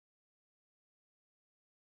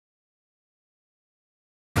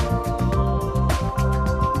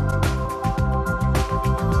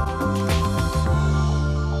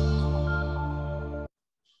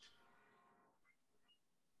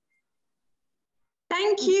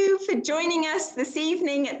Thank you for joining us this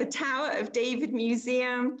evening at the Tower of David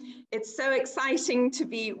Museum. It's so exciting to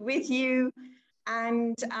be with you,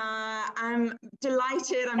 and I'm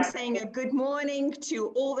delighted. I'm saying a good morning to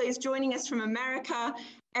all those joining us from America,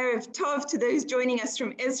 Erev Tov to those joining us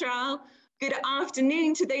from Israel, good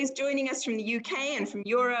afternoon to those joining us from the UK and from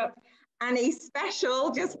Europe, and a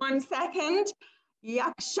special, just 1 second,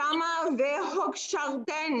 Yakshama Vehok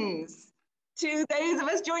Shardens. To those of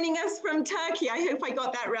us joining us from Turkey, I hope I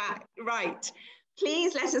got that right.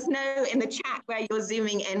 Please let us know in the chat where you're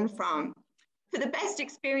zooming in from. For the best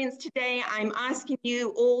experience today, I'm asking you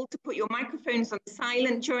all to put your microphones on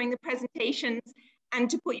silent during the presentations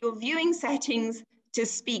and to put your viewing settings to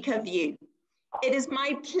speaker view. It is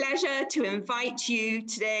my pleasure to invite you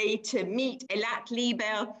today to meet Eilat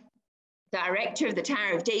Lieber, Director of the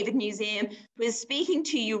Tower of David Museum, who is speaking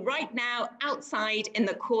to you right now outside in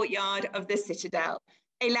the courtyard of the Citadel.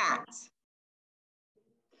 Eilat.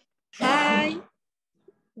 Hi,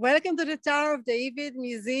 welcome to the Tower of David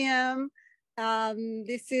Museum.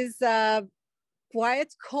 This is a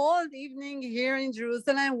quiet, cold evening here in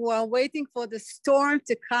Jerusalem. We're waiting for the storm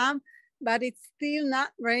to come, but it's still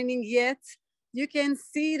not raining yet. You can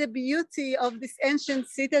see the beauty of this ancient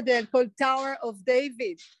citadel called Tower of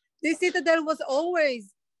David. This citadel was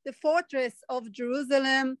always the fortress of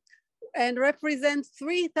Jerusalem and represents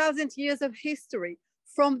 3,000 years of history.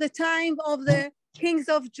 From the time of the kings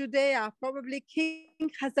of Judea, probably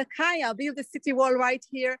King Hezekiah built the city wall right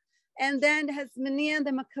here, and then Hasmonean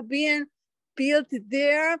the Maccabean built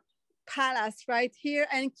their palace right here,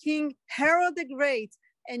 and King Herod the Great,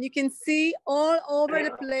 and you can see all over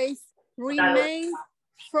the place, remains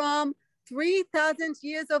from 3,000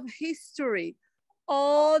 years of history.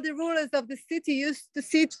 All the rulers of the city used to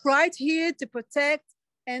sit right here to protect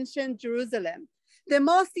ancient Jerusalem. The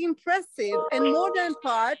most impressive and modern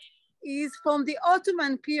part is from the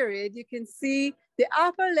Ottoman period. You can see the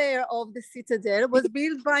upper layer of the citadel was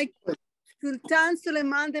built by Sultan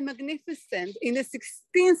Suleiman the Magnificent in the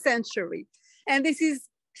 16th century. And this is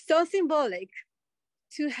so symbolic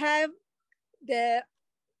to have the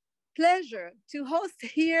pleasure to host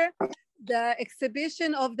here the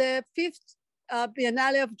exhibition of the 5th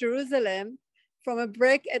Biennale of Jerusalem from a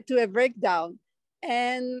break to a breakdown.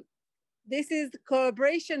 And this is the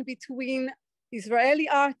collaboration between Israeli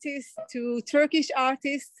artists to Turkish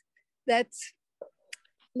artists that's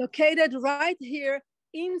located right here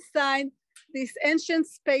inside these ancient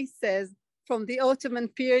spaces from the Ottoman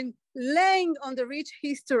period, laying on the rich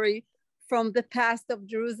history from the past of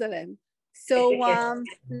Jerusalem. So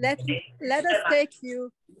let us take you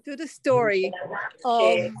to the story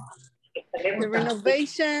of the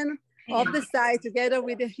renovation of the site together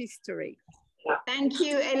with the history. Thank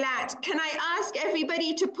you, Eilat. Can I ask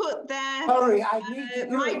everybody to put their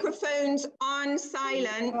microphones on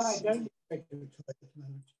silent? No, I don't expect you to at the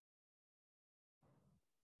moment.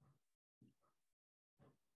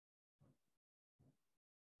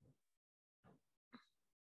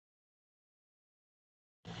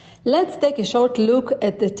 Let's take a short look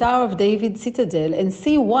at the Tower of David Citadel and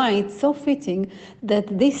see why it's so fitting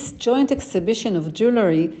that this joint exhibition of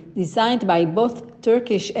jewelry designed by both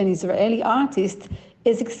Turkish and Israeli artists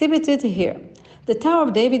is exhibited here. The Tower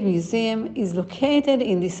of David Museum is located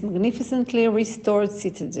in this magnificently restored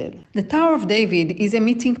citadel. The Tower of David is a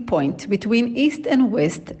meeting point between East and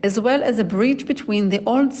West, as well as a bridge between the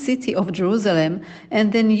old city of Jerusalem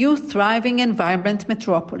and the new thriving and vibrant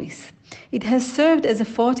metropolis. It has served as a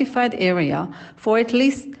fortified area for at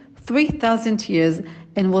least 3,000 years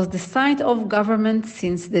and was the site of government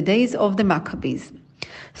since the days of the Maccabees.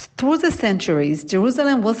 Through the centuries,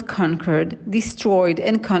 Jerusalem was conquered, destroyed,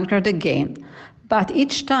 and conquered again, but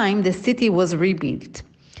each time the city was rebuilt.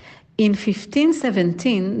 In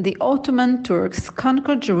 1517, the Ottoman Turks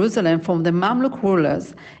conquered Jerusalem from the Mamluk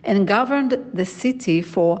rulers and governed the city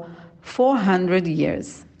for 400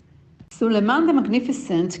 years. Suleiman the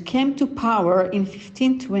Magnificent came to power in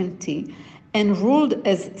 1520 and ruled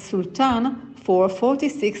as Sultan for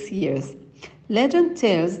 46 years. Legend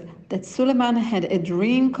tells that Suleiman had a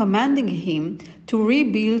dream commanding him to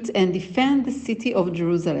rebuild and defend the city of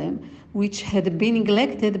Jerusalem, which had been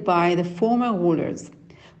neglected by the former rulers.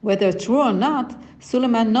 Whether true or not,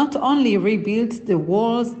 Suleiman not only rebuilt the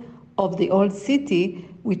walls of the old city,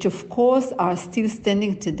 which of course are still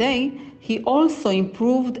standing today, he also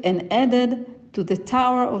improved and added to the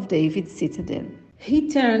Tower of David citadel.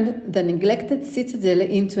 He turned the neglected citadel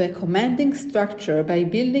into a commanding structure by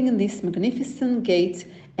building this magnificent gate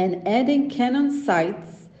and adding cannon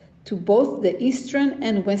sights to both the eastern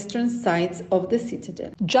and western sides of the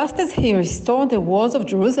citadel. Just as he restored the walls of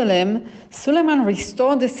Jerusalem, Suleiman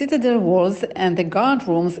restored the citadel walls and the guard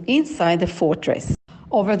rooms inside the fortress.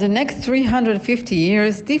 Over the next 350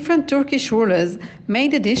 years, different Turkish rulers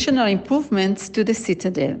made additional improvements to the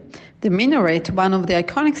citadel. The minaret, one of the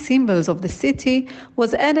iconic symbols of the city,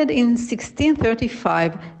 was added in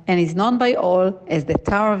 1635 and is known by all as the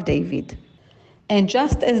Tower of David. And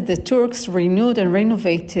just as the Turks renewed and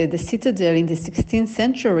renovated the citadel in the 16th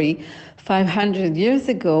century, 500 years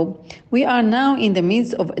ago, we are now in the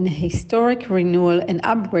midst of an historic renewal and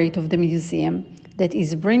upgrade of the museum that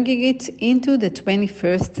is bringing it into the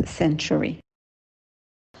 21st century.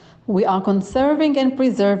 We are conserving and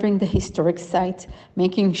preserving the historic site,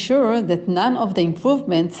 making sure that none of the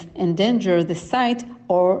improvements endanger the site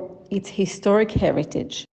or its historic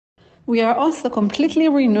heritage. We are also completely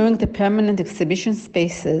renewing the permanent exhibition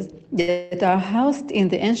spaces that are housed in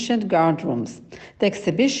the ancient guard rooms. The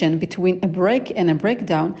exhibition Between a Break and a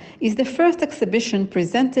Breakdown is the first exhibition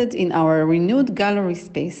presented in our renewed gallery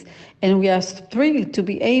space, and we are thrilled to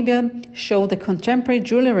be able to show the contemporary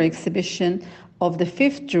jewelry exhibition of the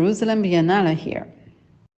 5th Jerusalem Biennale here.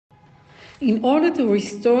 In order to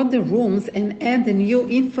restore the rooms and add the new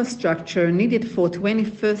infrastructure needed for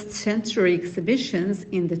 21st century exhibitions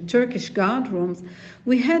in the Turkish guard rooms,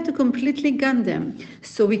 we had to completely gun them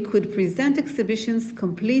so we could present exhibitions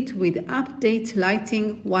complete with up-to-date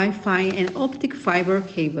lighting, Wi-Fi, and optic fiber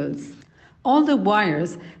cables. All the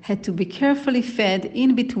wires had to be carefully fed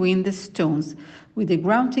in between the stones, with the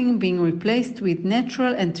grouting being replaced with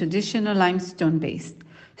natural and traditional limestone base.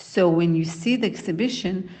 So when you see the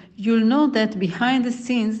exhibition, you'll know that behind the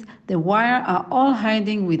scenes, the wires are all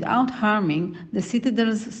hiding without harming the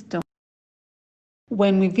citadel's stone.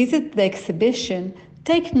 When we visit the exhibition,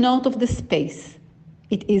 take note of the space.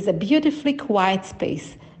 It is a beautifully quiet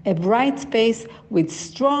space, a bright space with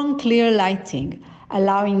strong, clear lighting,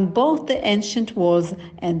 allowing both the ancient walls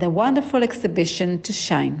and the wonderful exhibition to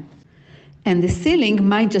shine. And the ceiling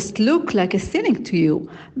might just look like a ceiling to you,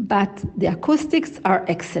 but the acoustics are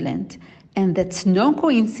excellent. And that's no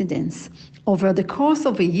coincidence. Over the course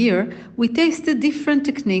of a year, we tasted different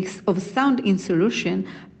techniques of sound in solution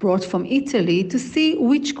brought from Italy to see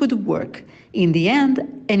which could work. In the end,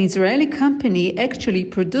 an Israeli company actually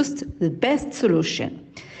produced the best solution.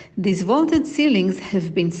 These vaulted ceilings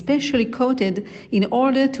have been specially coated in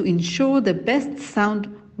order to ensure the best sound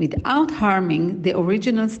without harming the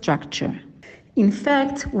original structure. In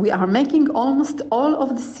fact, we are making almost all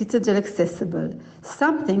of the citadel accessible,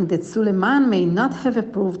 something that Suleiman may not have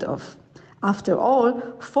approved of. After all,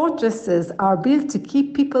 fortresses are built to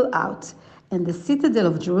keep people out, and the citadel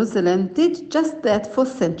of Jerusalem did just that for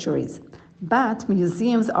centuries. But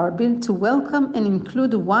museums are built to welcome and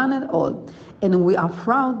include one and all, and we are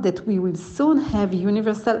proud that we will soon have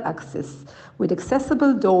universal access, with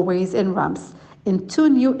accessible doorways and ramps, and 2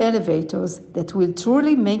 new elevators that will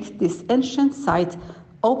truly make this ancient site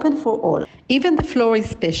open for all. Even the floor is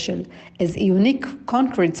special, as a unique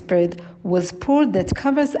concrete spread was poured that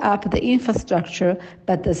covers up the infrastructure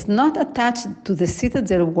but does not attach to the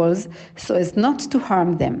citadel walls so as not to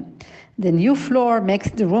harm them. The new floor makes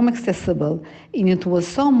the room accessible, and it was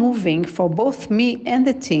so moving for both me and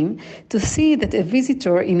the team to see that a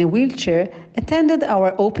visitor in a wheelchair attended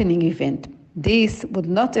our opening event. This would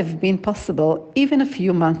not have been possible even a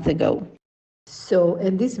few months ago. So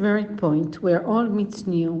at this very point, where all meets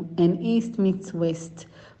new and East meets West,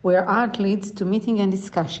 where art leads to meeting and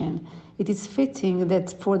discussion, it is fitting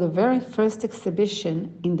that for the very first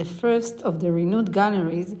exhibition in the first of the renewed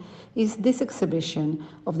galleries is this exhibition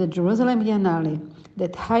of the Jerusalem Biennale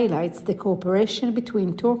that highlights the cooperation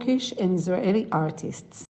between Turkish and Israeli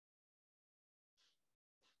artists.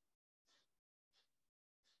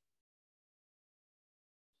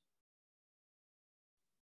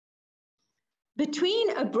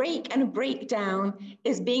 Between a Break and a Breakdown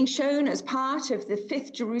is being shown as part of the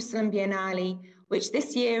 5th Jerusalem Biennale, which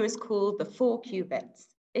this year is called the 4 Cubits.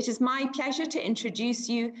 It is my pleasure to introduce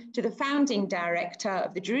you to the founding director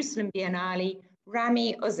of the Jerusalem Biennale,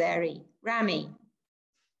 Rami Ozeri. Rami.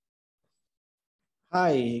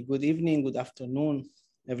 Hi, good evening, good afternoon,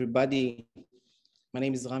 everybody. My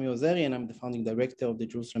name is Rami Ozeri and I'm the founding director of the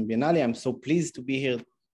Jerusalem Biennale. I'm so pleased to be here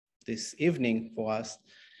this evening for us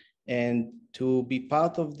and to be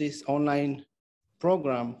part of this online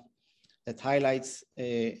program that highlights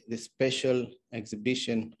the special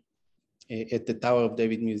exhibition at the Tower of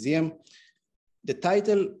David Museum. The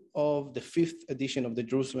title of the 5th edition of the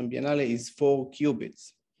Jerusalem Biennale is 4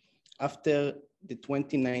 Cubits. After the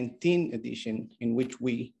 2019 edition, in which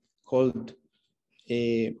we called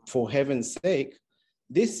For Heaven's Sake,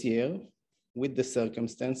 this year, with the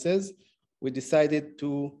circumstances, we decided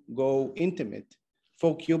to go intimate.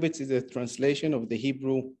 4 cubits is a translation of the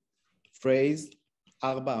Hebrew phrase,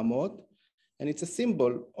 Arba Amot, and it's a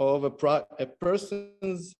symbol of a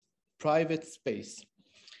person's private space.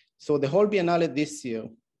 So the whole Biennale this year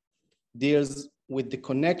deals with the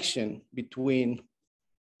connection between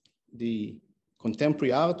the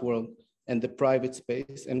contemporary art world and the private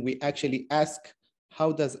space. And we actually ask,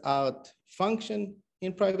 how does art function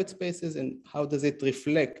in private spaces and how does it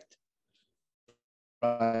reflect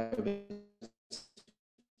private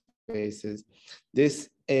spaces? This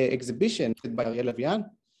exhibition by Ariel Lavian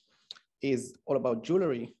is all about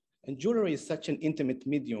jewelry, and jewelry is such an intimate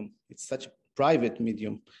medium. It's such a private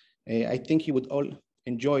medium. I think you would all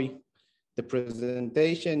enjoy the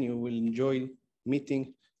presentation. You will enjoy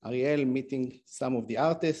meeting Ariel, meeting some of the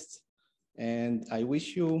artists, and I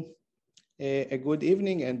wish you a good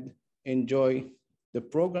evening and enjoy the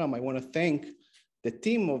program. I want to thank the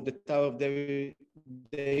team of the Tower of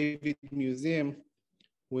David Museum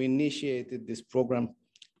who initiated this program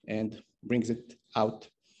and brings it out.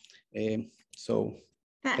 So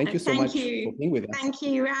thank you so much for being with us. Thank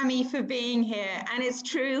you, Rami, for being here. And it's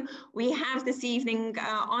true, we have this evening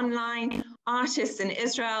online artists in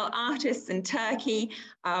Israel, artists in Turkey.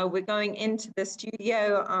 We're going into the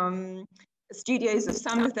studios of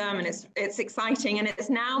some of them, and it's exciting. And it's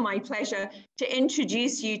now my pleasure to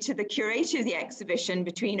introduce you to the curator of the exhibition,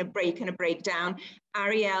 Between a Break and a Breakdown,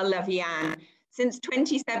 Ariel Lavian. Since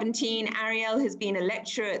 2017, Ariel has been a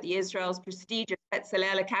lecturer at the Israel's prestigious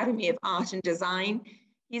Bezalel Academy of Art and Design.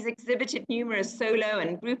 He's exhibited numerous solo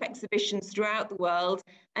and group exhibitions throughout the world,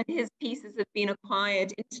 and his pieces have been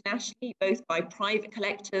acquired internationally, both by private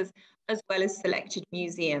collectors as well as selected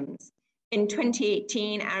museums. In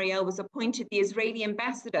 2018, Ariel was appointed the Israeli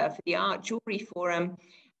ambassador for the Art Jewelry Forum,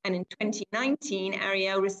 and in 2019,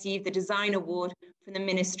 Ariel received the Design Award from the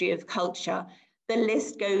Ministry of Culture. The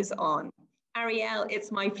list goes on. Ariel,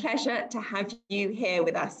 it's my pleasure to have you here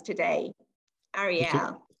with us today.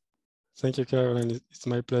 Ariel. Thank you, Caroline. It's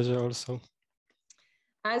my pleasure also.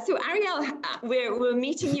 So Ariel, we're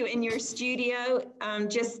meeting you in your studio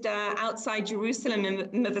just outside Jerusalem in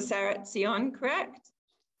Mevaseret Zion, correct?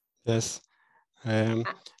 Yes.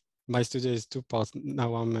 My studio is 2 parts.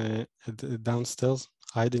 Now I'm downstairs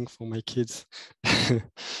hiding from my kids.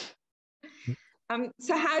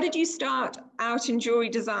 So how did you start out in jewelry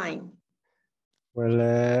design? Well,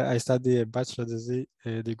 I studied a bachelor's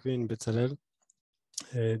degree in Bezalel,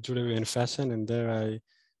 jewelry and fashion, and there I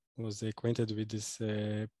was acquainted with this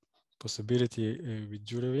possibility with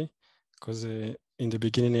jewelry, because in the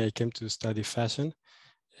beginning I came to study fashion,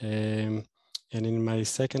 and in my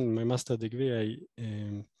master degree I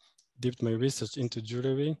dipped my research into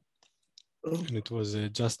jewelry, and it was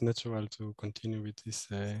just natural to continue with this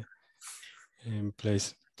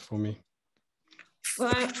place for me.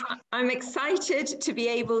 Well, I'm excited to be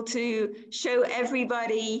able to show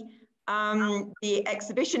everybody the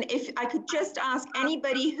exhibition. If I could just ask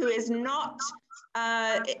anybody who is not,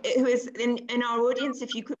 who is in our audience,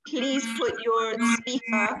 if you could please put your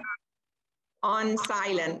speaker on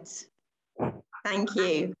silent. Thank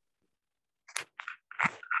you.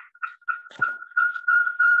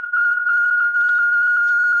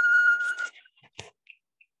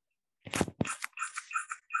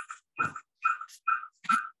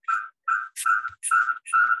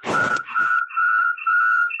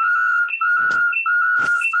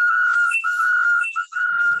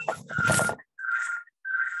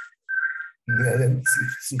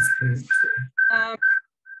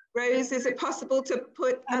 Rose, is it possible to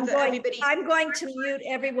put everybody? I'm going to mute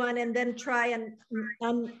everyone and then try and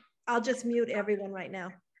I'll just mute everyone right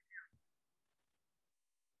now.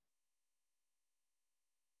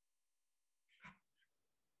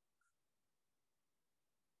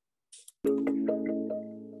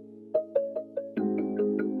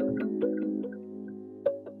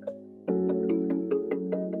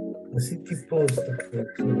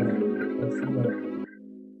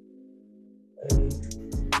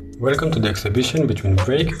 Welcome to the exhibition Between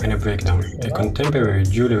Break and a Breakdown, a contemporary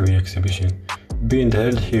jewelry exhibition being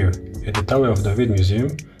held here at the Tower of David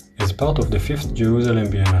Museum as part of the 5th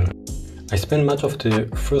Jerusalem Biennale. I spent much of the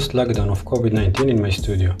first lockdown of COVID-19 in my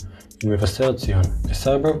studio in Mevaseret Zion, a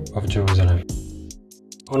suburb of Jerusalem.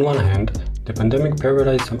 On one hand, the pandemic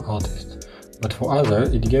paralyzed some artists, but for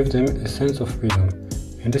others it gave them a sense of freedom,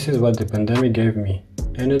 and this is what the pandemic gave me,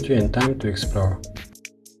 energy and time to explore.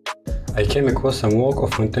 I came across some work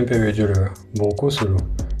of contemporary jeweler, Burcu Sulu,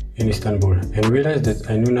 in Istanbul, and realized that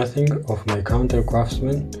I knew nothing of my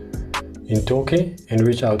counter-craftsman in Turkey and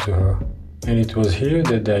reached out to her. And it was here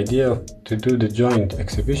that the idea to to do the joint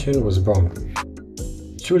exhibition was born.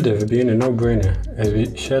 It should have been a no-brainer, as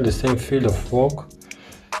we share the same field of work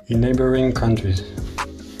in neighboring countries.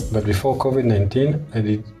 But before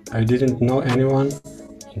COVID-19, I didn't know anyone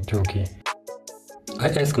in Turkey. I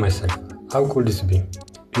asked myself, how could this be?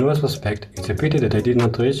 In what respect, it's a pity that I did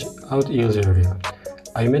not reach out years earlier.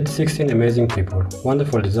 I met 16 amazing people,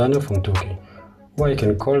 wonderful designers from Turkey, who I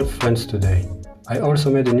can call friends today. I also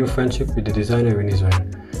made a new friendship with the designer in Israel.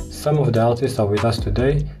 Some of the artists are with us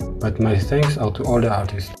today, but my thanks are to all the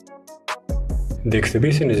artists. The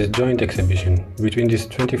exhibition is a joint exhibition between these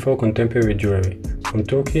 24 contemporary jewelry from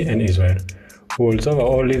Turkey and Israel, who although are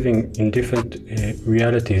all living in different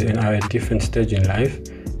realities and are at different stages in life,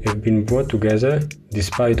 have been brought together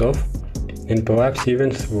despite of, and perhaps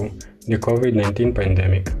even through, the COVID-19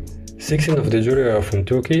 pandemic. 16 of the jewelry are from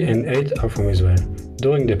Turkey and 8 are from Israel.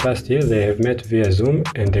 During the past year, they have met via Zoom,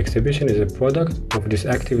 and the exhibition is a product of this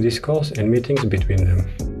active discourse and meetings between them.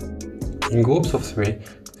 In groups of 3,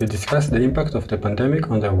 they discuss the impact of the pandemic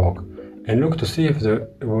on their work, and look to see if there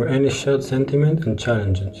were any shared sentiment and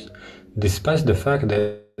challenges, despite the fact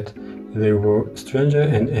that they were stranger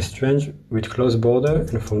and estranged with close border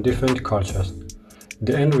and from different cultures.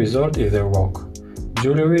 The end result is their work,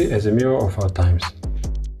 jewelry as a mirror of our times.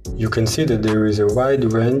 You can see that there is a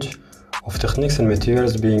wide range of techniques and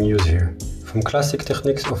materials being used here, from classic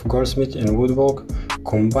techniques of goldsmith and woodwork,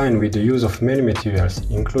 combined with the use of many materials,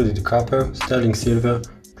 including copper, sterling silver,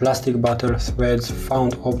 plastic bottle, threads,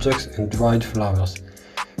 found objects, and dried flowers.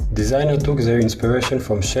 Designers took their inspiration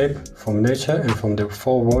from shape, from nature, and from the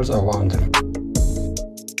 4 walls around them.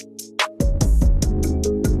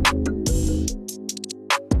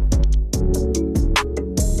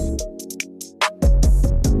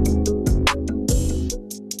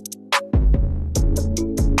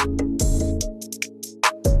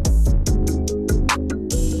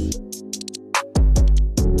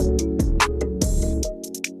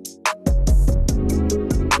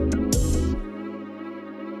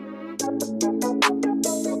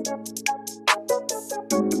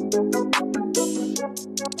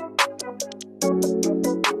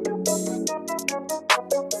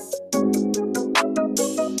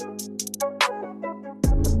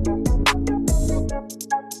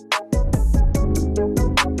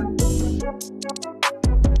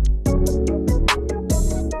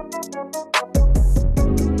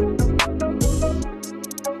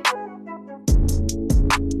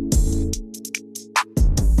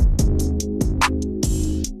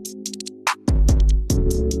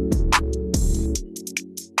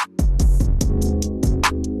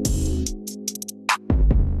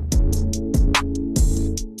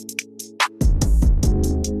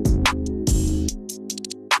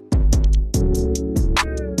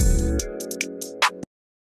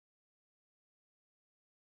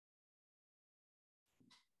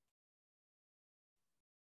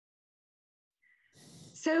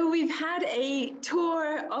 So we've had a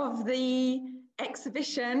tour of the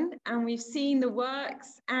exhibition and we've seen the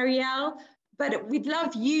works, Ariel, but we'd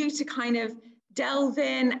love you to kind of delve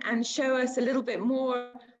in and show us a little bit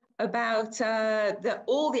more about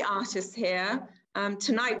all the artists here.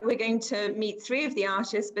 Tonight we're going to meet 3 of the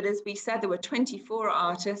artists, but as we said, there were 24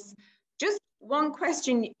 artists. Just one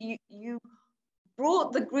question, you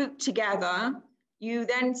brought the group together, you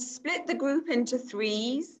then split the group into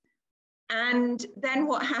 3s, and then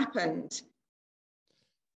what happened?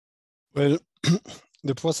 Well,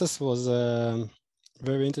 the process was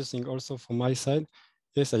very interesting also from my side.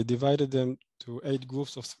 Yes, I divided them to 8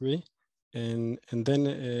 groups of 3, and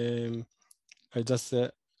then I just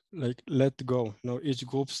like let go. Each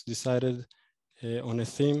groups decided on a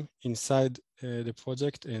theme inside the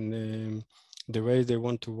project and the way they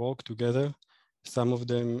want to work together. Some of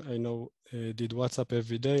them I know did WhatsApp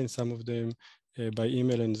every day, and some of them by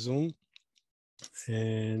email and Zoom.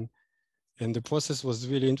 And the process was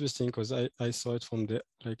really interesting because I saw it from the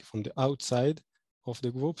outside of the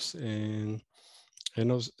groups, and I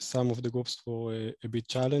know some of the groups were a bit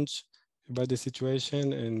challenged by the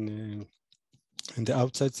situation and the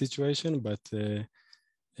outside situation, but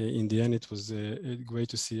in the end it was great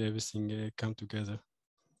to see everything come together.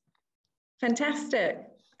 Fantastic.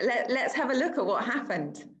 Let's have a look at what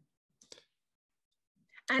happened.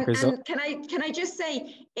 And can I just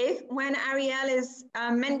say, if when Ariel is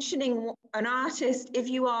mentioning an artist, if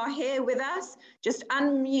you are here with us, just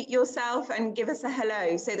unmute yourself and give us a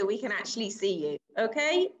hello so that we can actually see you,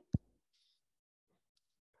 okay?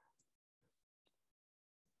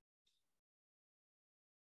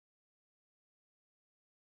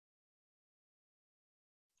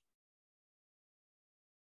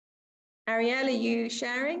 Ariel, are you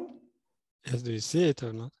sharing? Yes, do you see it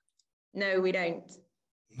or not? No, we don't.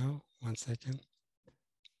 No, 1 second.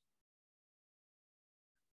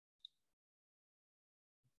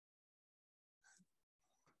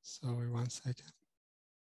 Sorry, 1 second.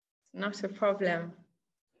 Not a problem.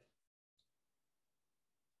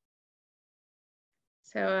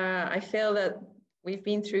 So I feel that we've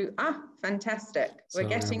been through, fantastic. We're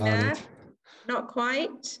getting there. Not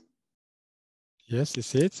quite. Yes, you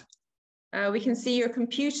see it? We can see your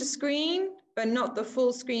computer screen, but not the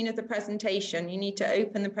full screen of the presentation. You need to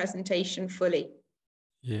open the presentation fully.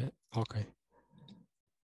 Yeah, okay.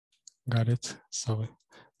 Got it, sorry.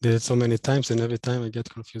 Did it so many times and every time I get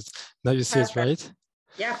confused. Now you see it, right?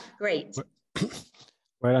 Yeah, great.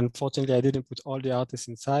 Well, unfortunately, I didn't put all the artists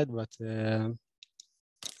inside, but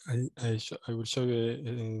I will show you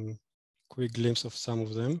a quick glimpse of some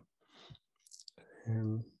of them.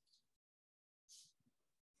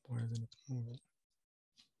 Why isn't it moving?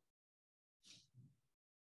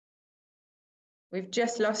 We've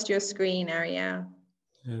just lost your screen, Ariel.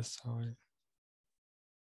 Yes, sorry.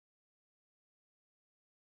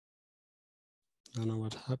 I don't know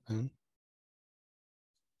what happened.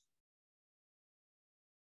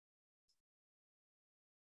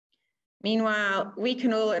 Meanwhile, we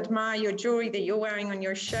can all admire your jewelry that you're wearing on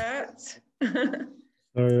your shirt.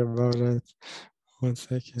 Sorry about that. 1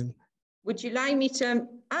 second. Would you like me to?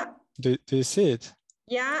 Do you see it?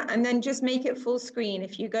 Yeah, and then just make it full screen.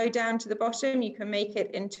 If you go down to the bottom, you can make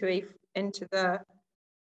it into the.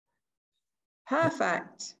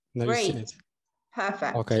 Perfect. Now Great. you see it.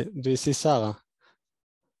 Perfect. Okay. Do you see Sarah?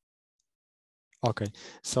 Okay.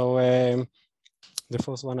 So the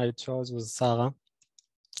first one I chose was Sarah.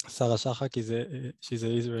 Sarah Shachak she's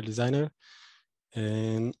an Israeli designer,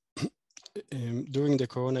 and during the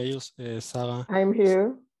Corona years, Sarah. I'm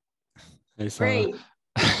here. Hey, Sarah. Great.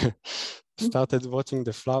 Started watching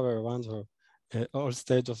the flower around her at all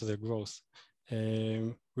stages of their growth,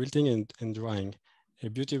 wilting and drying.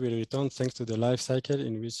 Beauty will return thanks to the life cycle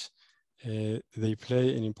in which they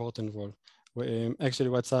play an important role. Actually,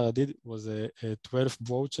 what Sarah did was 12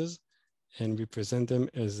 brooches, and we present them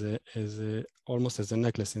as almost as a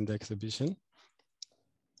necklace in the exhibition.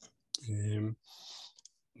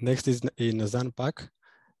 Next is Nazan Pak.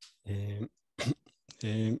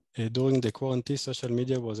 During the quarantine, social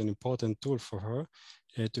media was an important tool for her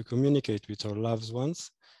to communicate with her loved ones,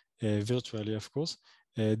 virtually, of course.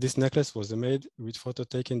 This necklace was made with photo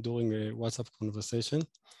taken during a WhatsApp conversation.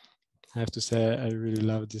 I have to say, I really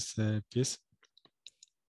love this piece.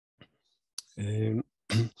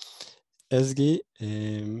 Ezgi,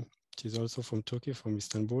 she's also from Turkey, from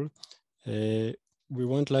Istanbul. We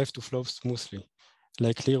want life to flow smoothly,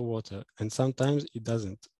 like clear water, and sometimes it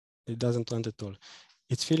doesn't. It doesn't want at all.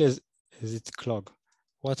 It feels as it's clogged.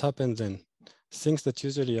 What happens then? Things that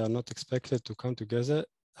usually are not expected to come together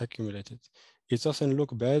accumulated. It often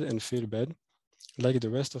look bad and feel bad, like the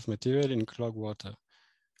rest of material in clogged water.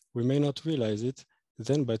 We may not realize it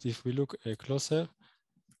then, but if we look closer,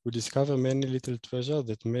 we discover many little treasures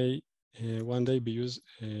that may one day be used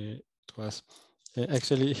to us.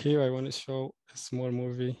 Actually, here I want to show a small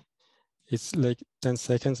movie. It's like 10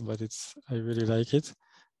 seconds, but I really like it.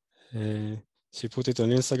 She put it on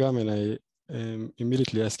Instagram, and I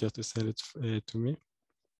immediately asked her to send it to me.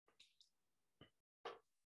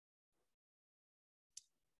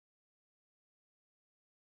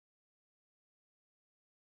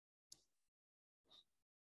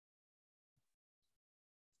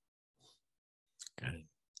 Okay.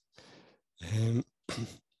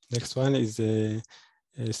 Next one is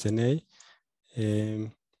Senei.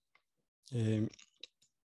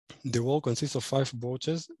 The work consists of 5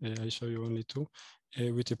 brooches. I show you only 2,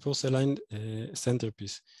 with a porcelain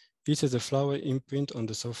centerpiece. Each has a flower imprint on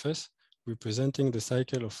the surface, representing the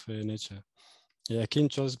cycle of nature. Akin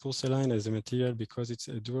chose porcelain as a material because it's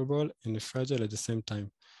durable and fragile at the same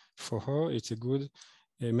time. For her, it's a good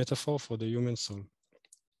metaphor for the human soul.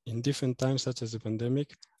 In different times, such as the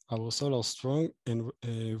pandemic, our souls are strong and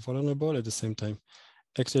vulnerable at the same time.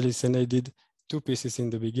 Actually, Senei did 2 pieces in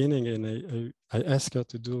the beginning, and I asked her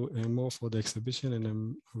to do more for the exhibition, and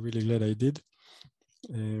I'm really glad I did.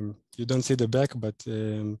 You don't see the back, but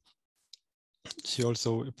she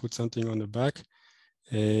also put something on the back.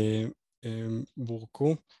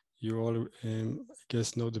 Burku, you all, I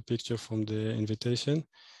guess, know the picture from the invitation.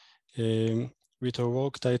 With her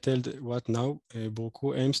work titled What Now,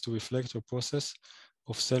 Burku aims to reflect her process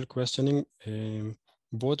of self-questioning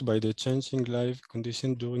brought by the changing life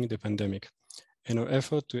conditions during the pandemic and her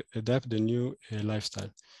effort to adapt the new lifestyle.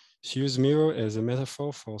 She used mirror as a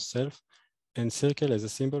metaphor for self and circle as a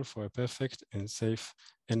symbol for a perfect and safe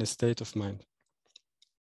and a state of mind.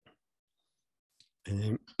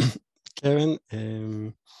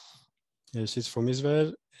 Karen. She's from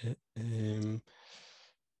Israel.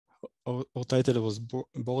 Our title was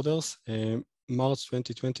Borders. March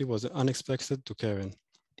 2020 was unexpected to Karen,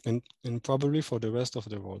 and probably for the rest of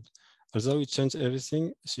the world. Although it changed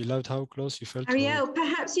everything, she loved how close she felt Ariel,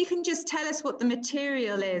 perhaps you can just tell us what the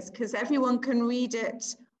material is, because everyone can read it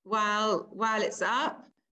while it's up.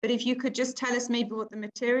 But if you could just tell us maybe what the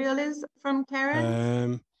material is from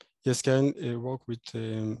Karen. Yes, Karen worked with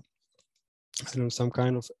I don't know, some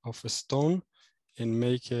kind of a stone and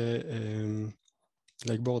make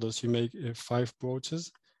like borders. She make 5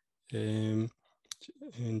 brooches, and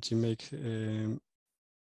she make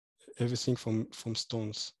everything from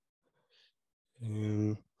stones.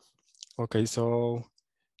 Okay, so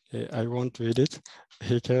I won't read it.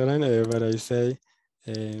 Hey, Caroline, but I say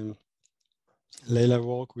Leila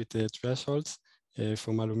worked with thresholds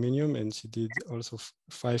from aluminium, and she did also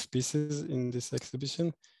 5 pieces in this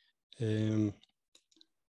exhibition. She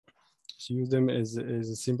used them as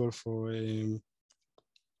a symbol for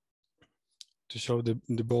to show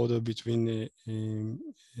the border between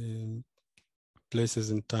places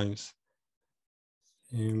and times.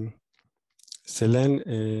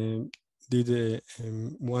 Selene did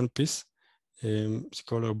one piece. She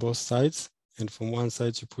colored both sides, and from one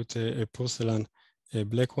side she put a porcelain, a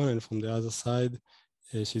black one, and from the other side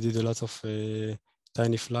she did a lot of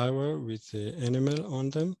tiny flower with enamel on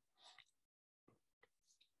them.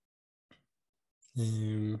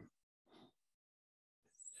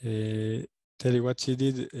 Tell you what she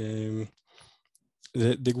did.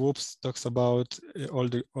 The groups talks about all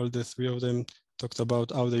the 3 of them talked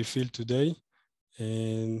about how they feel today,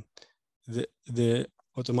 and the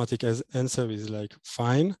automatic answer is like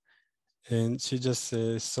fine, and she just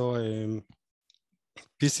saw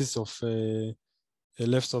pieces of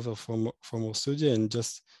leftover from her studio and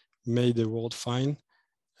just made the word fine.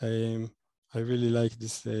 I really like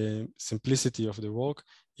this simplicity of the work.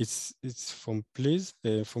 It's from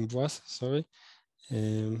from brass, sorry.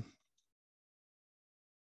 This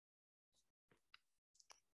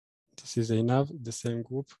is Einav, the same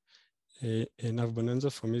group, Einav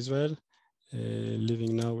Bonenzo from Israel,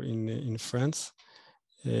 living now in France.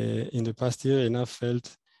 In the past year, Einav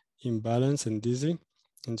felt imbalanced and dizzy,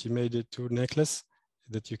 and she made a 2 necklaces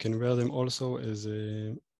that you can wear them also as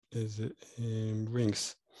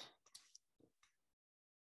rings.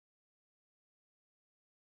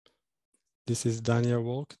 This is Dania's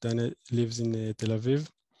work. Dania lives in Tel Aviv.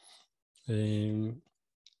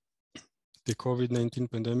 The COVID-19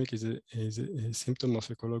 pandemic is a symptom of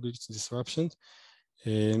ecological disruption.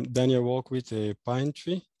 Dania worked with a pine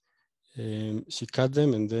tree. She cut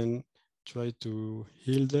them and then tried to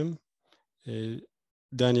heal them.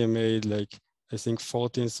 Dania made like, I think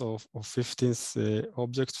 14th or 15th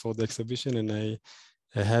objects for the exhibition, and I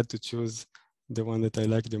had to choose the one that I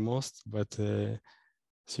like the most, but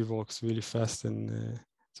she works really fast, and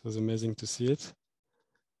it was amazing to see it.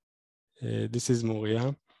 This is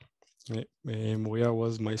Moria. Moria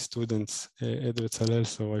was my student at Betzalel,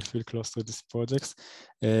 so I feel close to these projects.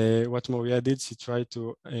 What Moria did, she tried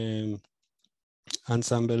to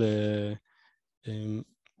ensemble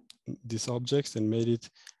these objects and made it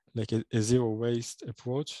like a zero waste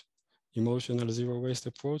approach, emotional zero waste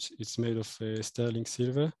approach. It's made of sterling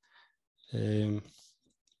silver.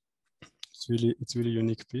 It's really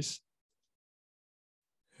unique piece.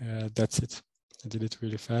 That's it. I did it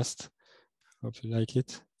really fast. Hope you like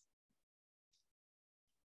it.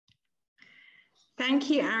 Thank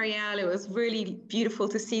you, Ariel. It was really beautiful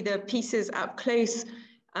to see the pieces up close.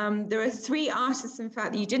 There are 3 artists, in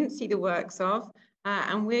fact, that you didn't see the works of,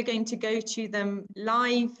 and we're going to go to them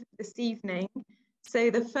live this evening.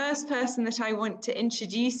 So the first person that I want to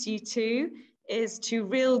introduce you to is to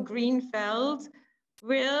Ril Greenfeld.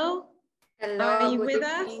 Ril, hello, are you good with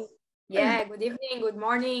evening. us? Yeah, good evening, good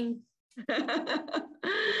morning.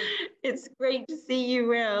 It's great to see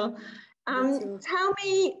you, Ril. Tell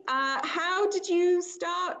me, how did you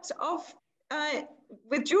start off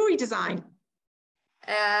with jewelry design?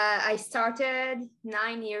 I started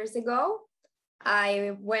 9 years ago.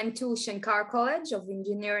 I went to Shankar College of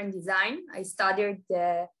Engineering and Design. I studied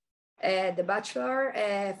the bachelor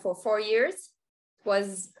for 4 years. It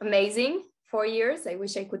was amazing, 4 years. I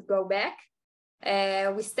wish I could go back.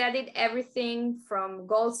 We studied everything from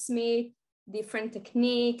goldsmith, different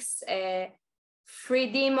techniques,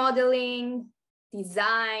 3D modeling,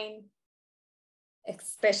 design,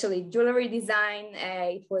 especially jewelry design.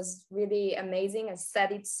 It was really amazing. I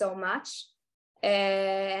studied so much.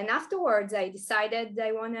 And afterwards, I decided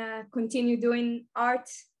I want to continue doing art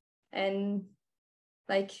and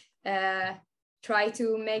like try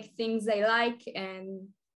to make things I like and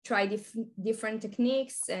try different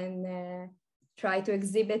techniques and try to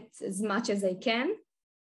exhibit as much as I can.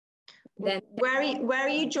 Then, where are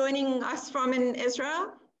you joining us from in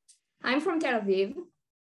Israel? I'm from Tel Aviv.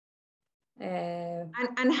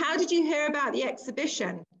 And how did you hear about the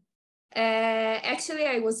exhibition? Actually,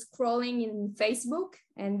 I was scrolling in Facebook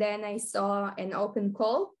and then I saw an open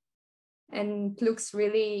call and it looks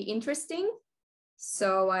really interesting.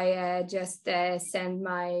 So I just sent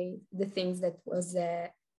the things that was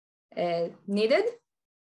needed.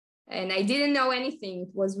 And I didn't know anything.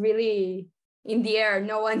 It was really in the air,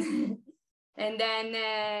 no one. And then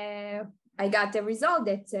I got the result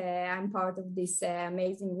that I'm part of this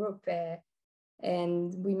amazing group.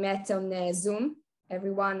 And we met on Zoom,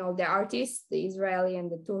 everyone, all the artists, the Israeli and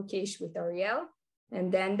the Turkish with Ariel.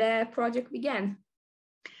 And then the project began.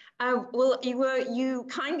 Well, you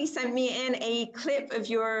kindly sent me in a clip of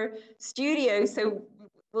your studio. So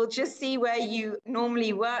we'll just see where you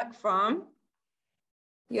normally work from.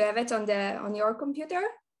 You have it on your computer?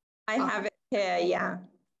 I have it here, yeah.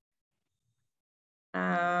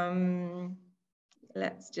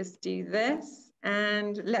 Let's just do this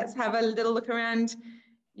and let's have a little look around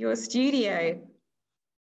your studio.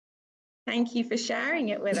 Thank you for sharing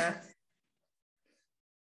it with us.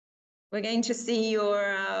 We're going to see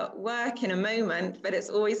your work in a moment, but it's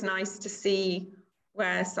always nice to see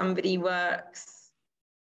where somebody works.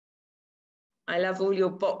 I love all your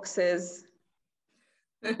boxes.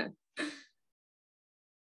 Are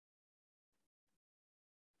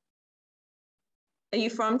you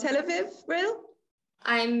from Tel Aviv, real?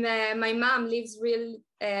 My mom lives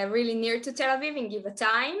really near to Tel Aviv in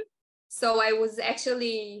Givatayim. So I was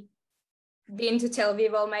actually been to Tel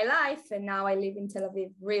Aviv all my life, and now I live in Tel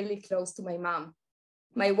Aviv, really close to my mom.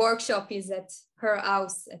 My workshop is at her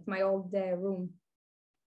house, at my old room.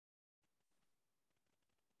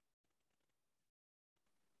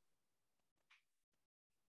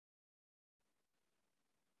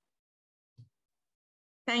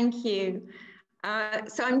 Thank you.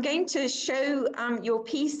 So I'm going to show your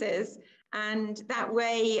pieces, and that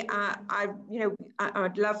way,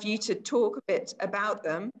 I'd love you to talk a bit about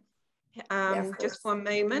them. Just for a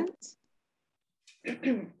moment.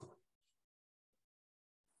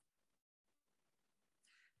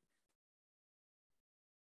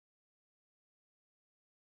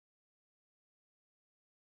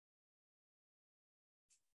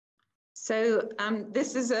 So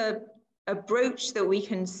this is a brooch that we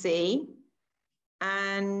can see,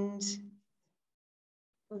 and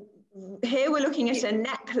here we're looking at a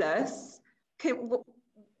necklace.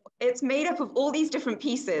 It's made up of all these different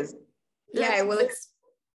pieces. Yeah, I will.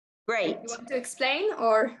 Great. You want to explain,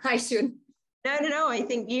 or I should? No, I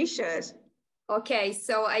think you should. Okay,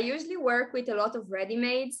 so I usually work with a lot of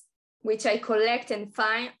ready-mades, which I collect and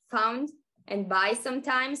found and buy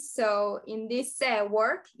sometimes. So in this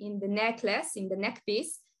work, in the necklace, in the neck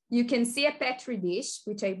piece, you can see a Petri dish,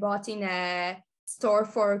 which I bought in a store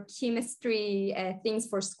for chemistry things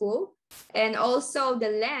for school. And also the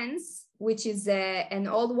lens, which is an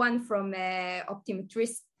old one from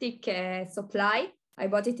optometristic supply. I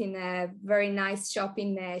bought it in a very nice shop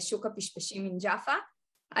in Shuka Pishpashim in Jaffa.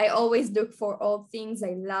 I always look for old things.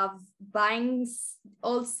 I love buying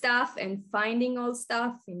old stuff and finding old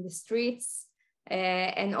stuff in the streets.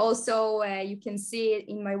 And also you can see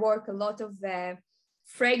in my work a lot of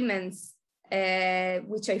fragments,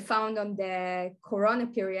 which I found on the Corona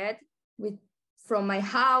period from my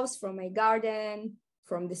house, from my garden,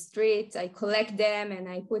 from the street. I collect them and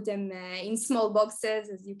I put them in small boxes.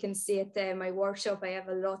 As you can see at my workshop, I have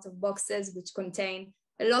a lot of boxes which contain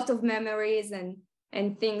a lot of memories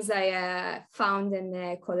and things I found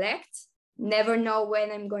and collect. Never know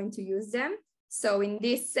when I'm going to use them. So in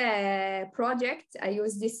this project, I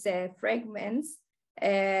use these fragments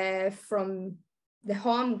from the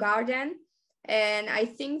home garden. And I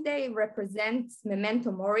think they represent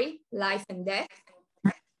memento mori, life and death.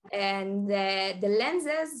 And the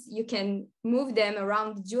lenses, you can move them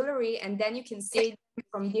around the jewelry and then you can see it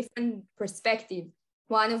from different perspectives.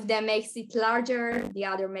 One of them makes it larger, the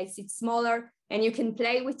other makes it smaller, and you can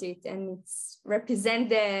play with it and it's represent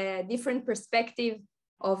the different perspective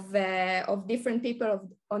of different people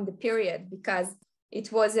on the period, because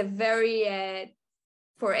it was a very,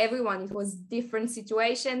 for everyone, it was different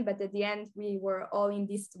situation, but at the end we were all in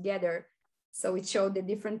this together. So it showed the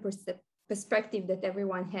different perspective that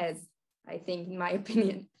everyone has, I think, in my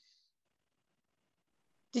opinion.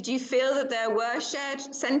 Did you feel that there were shared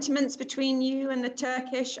sentiments between you and the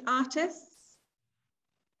Turkish artists?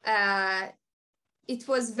 It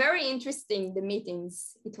was very interesting, the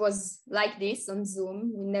meetings. It was like this on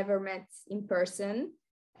Zoom. We never met in person.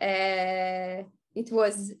 it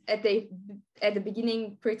was at the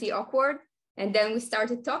beginning pretty awkward. And then we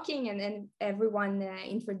started talking, and then everyone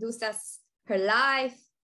introduced us her life,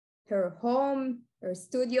 her home, her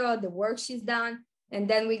studio, the work she's done. And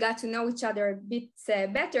then we got to know each other a bit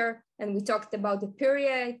better. And we talked about the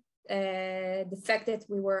period, the fact that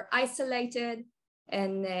we were isolated,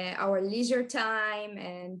 and our leisure time,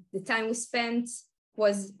 and the time we spent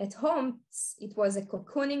was at home. It was a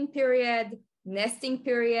cocooning period, nesting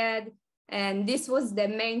period. And this was the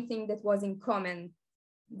main thing that was in common.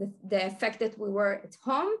 The fact that we were at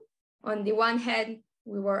home. On the one hand,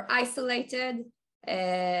 we were isolated.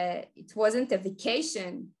 It wasn't a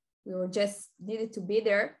vacation. We were just needed to be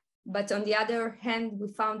there. But on the other hand, we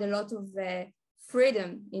found a lot of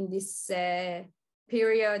freedom in this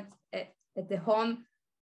period at the home.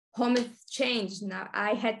 Home has changed. Now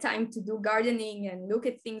I had time to do gardening and look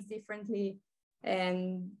at things differently.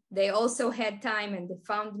 And they also had time, and they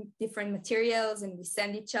found different materials, and we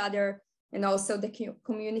sent each other. And also the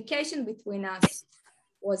communication between us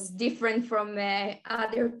was different from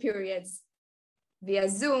other periods. Via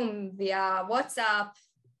Zoom, via WhatsApp,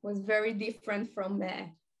 was very different from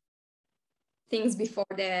things before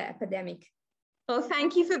the epidemic. Well,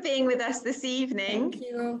 thank you for being with us this evening. Thank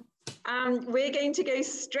you. We're going to go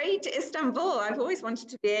straight to Istanbul. I've always wanted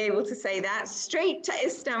to be able to say that, straight to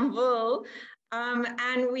Istanbul.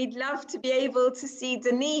 And we'd love to be able to see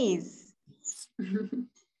Denise.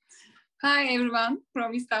 Hi everyone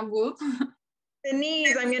from Istanbul.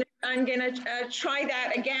 Denise, I'm gonna try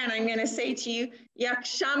that again. I'm gonna say to you,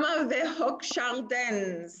 Yakshama ve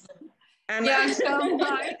hoşgeldiniz. And İyi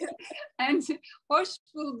akşamlar. And hoş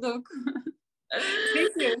bulduk.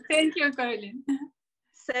 Thank you, Caroline.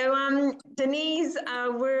 So, Denise,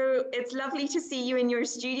 it's lovely to see you in your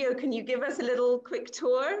studio. Can you give us a little quick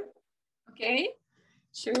tour? Okay,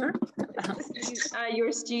 sure.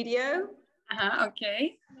 Your studio.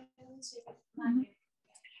 Okay.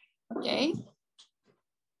 Okay.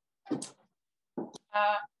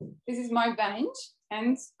 This is my bench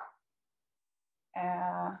and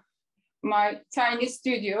my tiny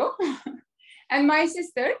studio and my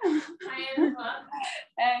sister. Hi everyone.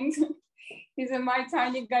 And this is my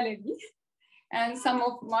tiny gallery, and some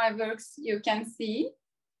of my works you can see.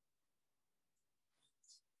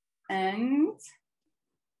 And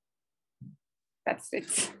that's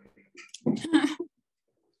it.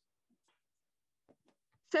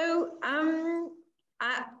 So,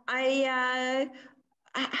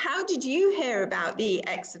 how did you hear about the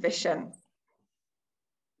exhibition?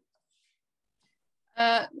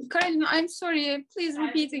 Caroline, I'm sorry, please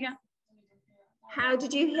repeat again. How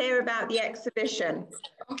did you hear about the exhibition?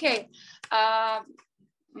 Okay,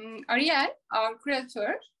 Ariel, our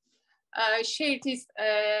curator, shared his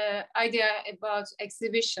idea about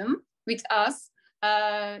exhibition with us,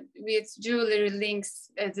 with jewelry links,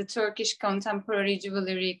 the Turkish Contemporary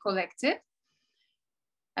Jewelry Collective.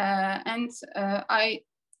 And I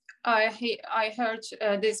heard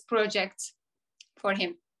this project for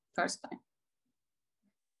him first time.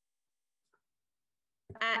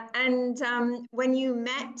 And when you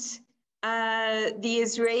met the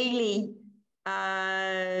Israeli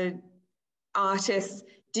artists,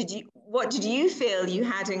 what did you feel you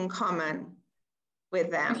had in common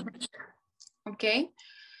with them? Okay.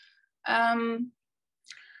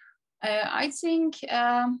 I think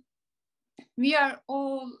we are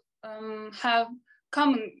all have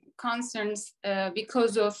common concerns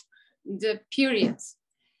because of the periods,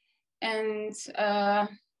 and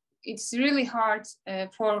it's really hard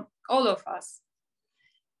for all of us.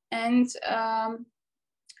 And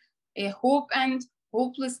a hope and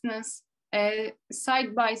hopelessness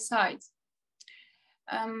side by side.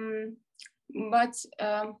 But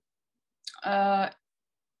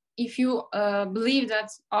if you believe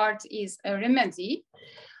that art is a remedy,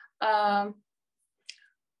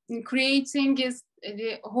 creating is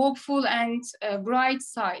the hopeful and bright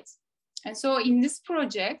side. And so in this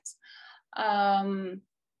project,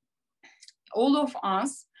 all of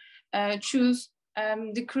us choose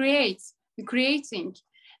the creating,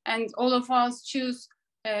 and all of us choose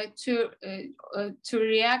to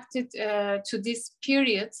react to this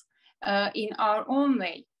period in our own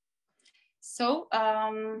way. So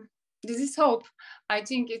this is hope. I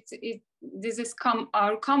think this is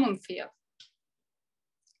our common field.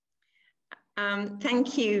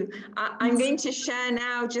 Thank you. I'm going to share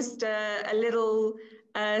now just a little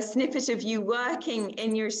snippet of you working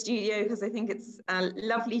in your studio, because I think it's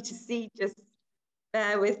lovely to see. Just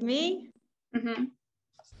bear with me. Mm-hmm.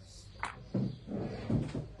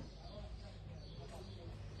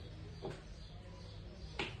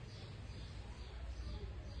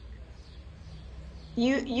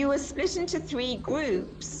 You were split into 3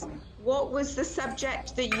 groups. What was the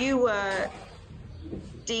subject that you were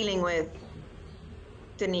dealing with,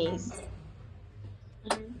 Denise?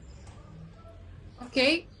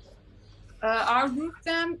 Okay, our group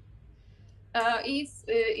then is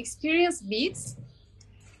experience beats,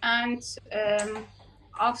 and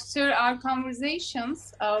after our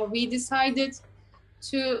conversations, we decided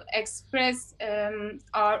to express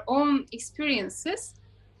our own experiences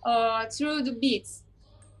through the beats,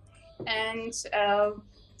 and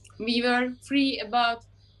we were free about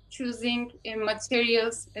choosing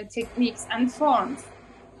materials, techniques, and forms.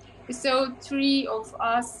 So 3 of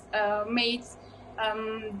us made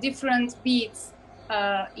different beats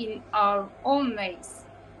in our own ways.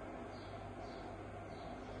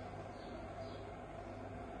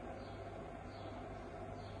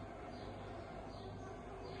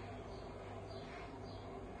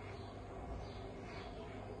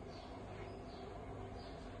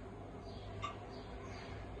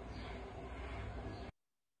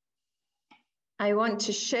 I want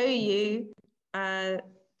to show you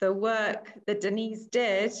the work that Denise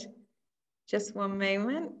did. Just one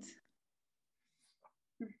moment.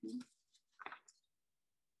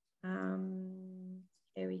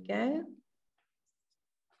 Here we go.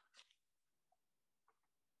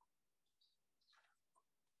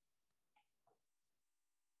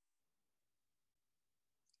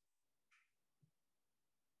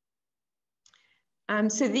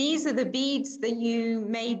 So these are the beads that you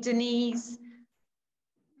made, Denise.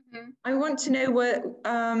 I want to know what,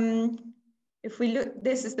 if we look,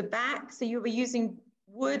 this is the back. So you were using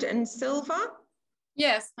wood and silver?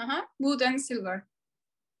 Yes, wood and silver.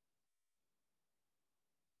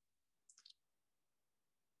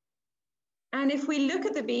 And if we look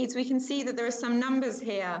at the beads, we can see that there are some numbers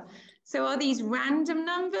here. So are these random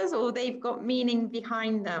numbers or they've got meaning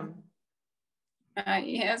behind them?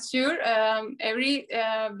 Yes, sure. Every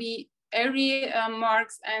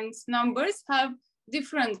marks and numbers have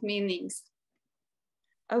different meanings.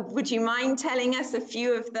 Would you mind telling us a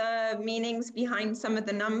few of the meanings behind some of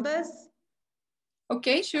the numbers?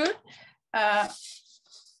 Okay, sure.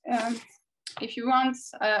 If you want,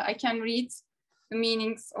 I can read the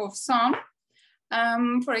meanings of some.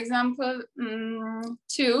 For example,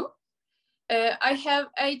 2. I have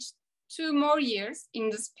aged 2 more years in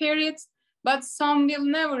this period, but some will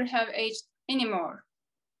never have aged anymore.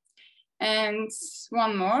 And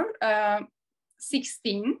one more,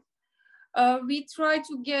 16. We try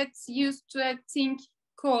to get used to a thing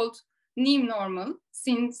called new normal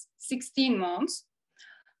since 16 months.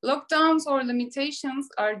 Lockdowns or limitations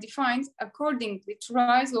are defined accordingly to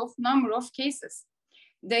rise of number of cases.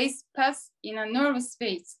 Days pass in a nervous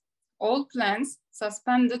phase. All plans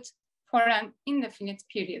suspended for an indefinite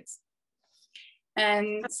period.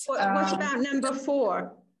 And what about number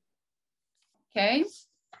 4? Okay.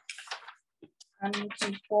 And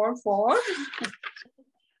 4.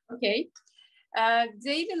 Okay.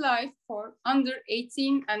 Daily life for under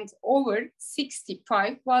 18 and over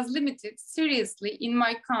 65 was limited seriously in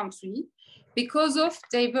my country because of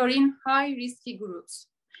they were in high risky groups.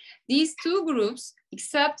 These 2 groups,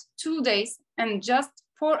 except 2 days and just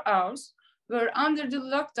 4 hours, were under the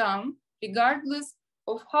lockdown regardless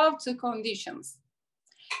of how the conditions.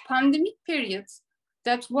 Pandemic periods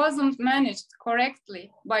that wasn't managed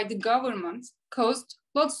correctly by the government caused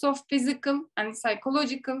lots of physical and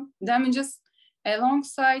psychological damages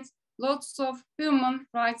alongside lots of human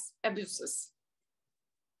rights abuses.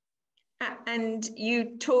 And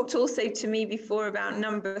you talked also to me before about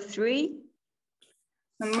number 3.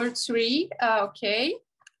 Number 3, okay.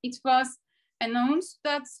 It was announced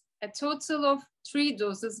that a total of 3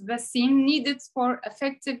 doses vaccine needed for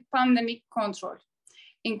effective pandemic control,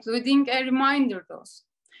 including a reminder dose.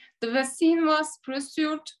 The vaccine was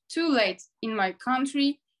procured too late in my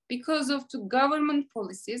country because of the government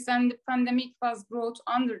policies, and the pandemic was brought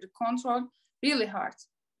under the control really hard.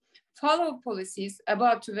 Follow policies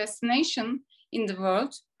about vaccination in the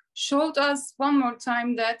world showed us one more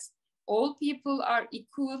time that all people are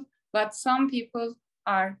equal, but some people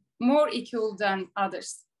are more equal than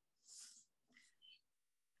others.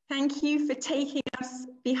 Thank you for taking us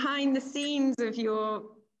behind the scenes of your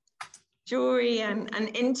jewelry and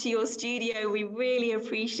into your studio. We really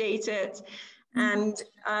appreciate it. And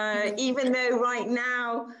even though right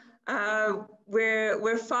now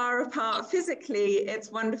we're far apart physically,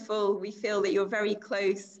 it's wonderful. We feel that you're very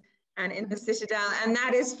close and in the Citadel. And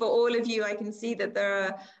that is for all of you. I can see that there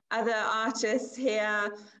are other artists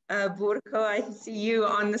here. Burko, I can see you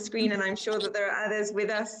on the screen, and I'm sure that there are others with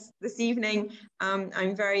us this evening.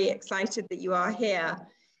 I'm very excited that you are here.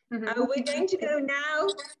 We're going to go now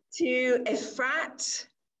to Efrat,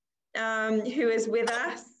 who is with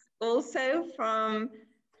us also from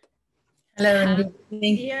Hello and good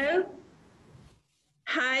evening. Video.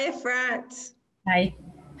 Hi, Efrat. Hi.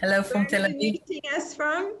 Hello from Tel Where are you Aviv. meeting us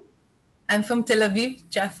from? I'm from Tel Aviv,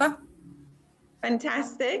 Jaffa.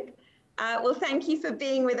 Fantastic. Well, thank you for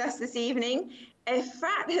being with us this evening.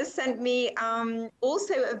 Efrat has sent me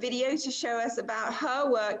also a video to show us about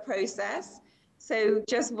her work process. So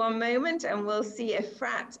just one moment and we'll see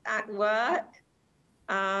Efrat at work.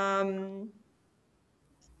 I'm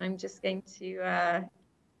just going to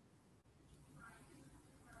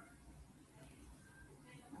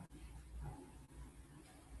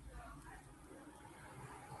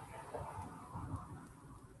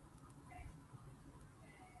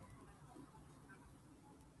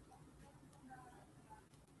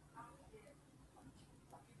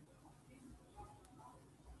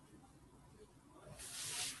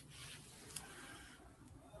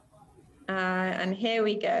and here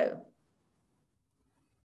we go.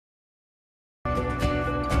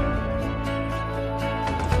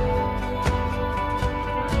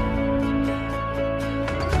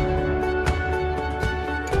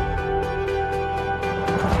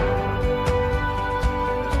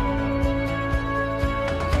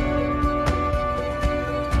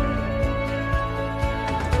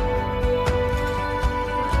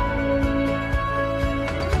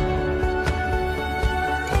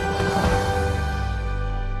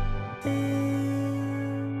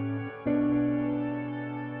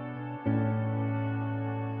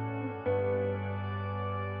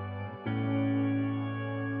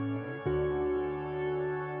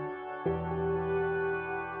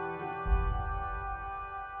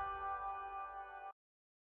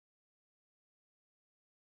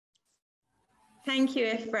 Thank you,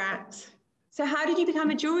 Efrat. So how did you become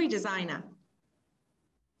a jewelry designer?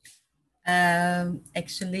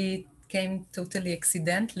 Actually, it came totally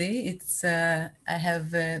accidentally. It's I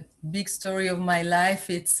have a big story of my life.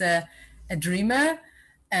 It's a dreamer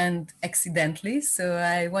and accidentally. So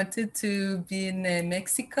I wanted to be in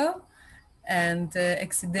Mexico, and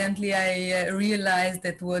accidentally I realized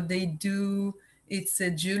that what they do, it's a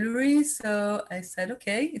jewelry. So I said,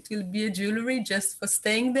 okay, it will be a jewelry just for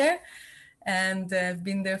staying there. And I've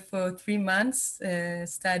been there for 3 months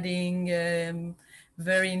studying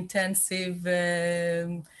very intensive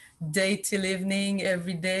day till evening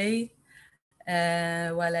every day.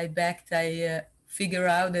 While I backed, I figure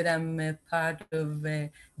out that I'm a part of a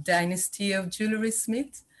dynasty of jewelry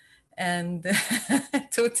smiths, and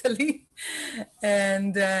totally.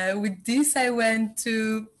 And with this, I went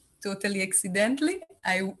to totally accidentally.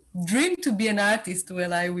 I dreamed to be an artist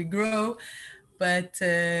while I will grow, but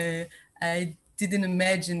I didn't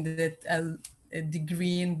imagine that a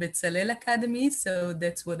degree in Bezalel Academy, so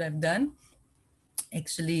that's what I've done.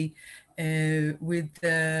 Actually, with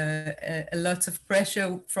a lot of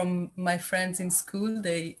pressure from my friends in school,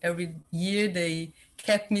 every year they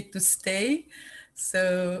kept me to stay.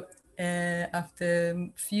 So after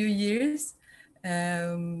a few years,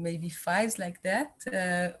 maybe 5 like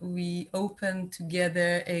that, we opened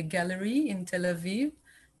together a gallery in Tel Aviv,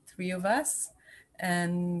 3 of us.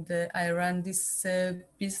 And I ran this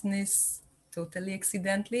business totally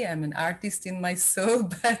accidentally. I'm an artist in my soul,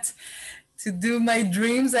 but to do my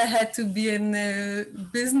dreams, I had to be a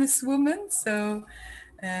businesswoman. So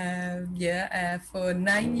for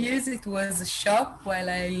 9 years, it was a shop.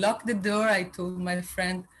 While I locked the door, I told my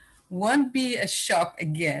friend, won't be a shop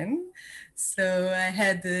again. So I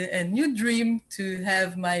had a new dream to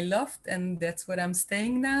have my loft, and that's what I'm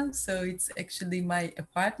staying now. So it's actually my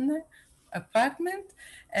apartment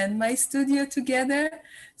and my studio together.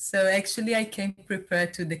 So actually I came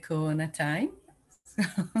prepared to the Corona time.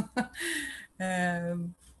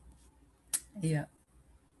 Yeah.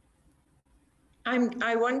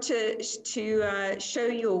 I want to show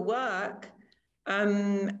your work.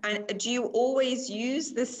 And do you always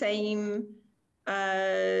use the same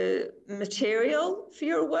material for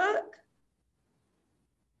your work?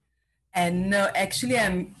 And no, actually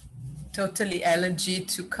I'm totally allergic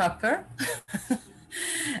to copper.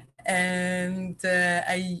 And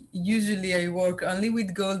I usually work only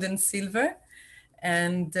with gold and silver.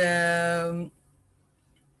 And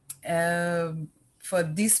for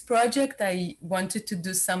this project, I wanted to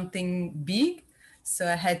do something big. So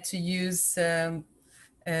I had to use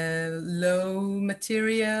low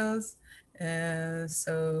materials.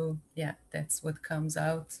 So yeah, that's what comes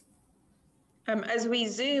out. As we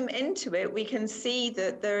zoom into it, we can see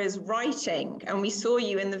that there is writing, and we saw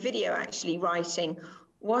you in the video actually writing.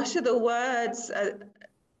 What are the words?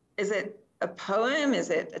 Is it a poem? Is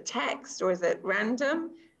it a text, or is it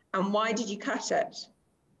random? And why did you cut it?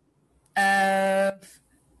 To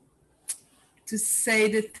say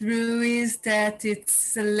the truth is that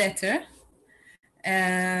it's a letter,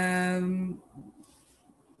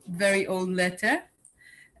 very old letter,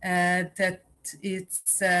 that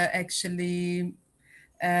it's actually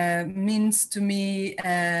means to me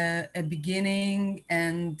a beginning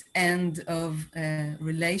and end of a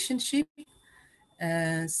relationship.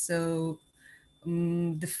 So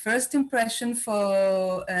the first impression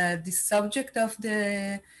for the subject of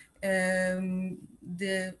the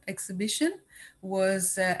exhibition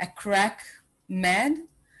was a crack mad,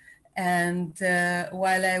 and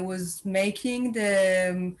while I was making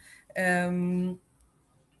the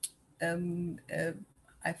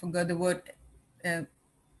I forgot the word,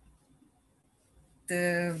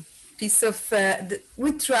 the piece of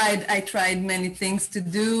I tried many things to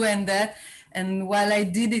do, and while I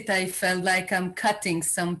did it, I felt like I'm cutting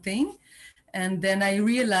something, and then I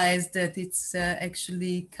realized that it's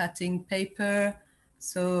actually cutting paper.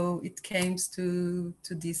 So it came to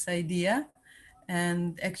this idea,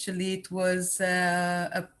 and actually it was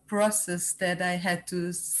a process that I had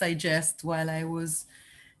to suggest while I was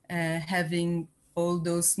having all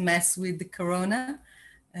those mess with the corona.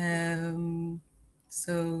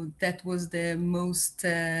 So that was the most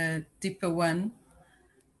deeper one.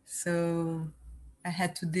 So I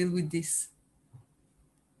had to deal with this.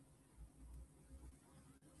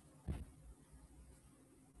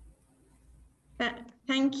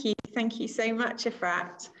 Thank you so much,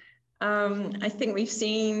 Efrat. I think we've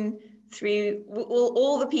seen through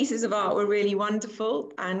all the pieces of art were really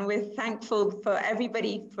wonderful, and we're thankful for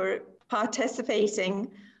everybody for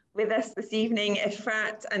participating with us this evening,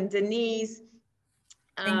 Efrat and Denise.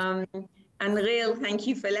 And Real, thank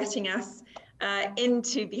you for letting us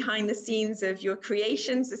into behind the scenes of your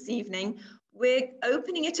creations this evening. We're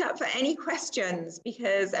opening it up for any questions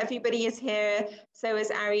because everybody is here. So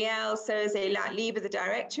is Ariel, so is Eilat Lieber, the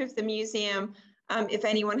director of the museum. If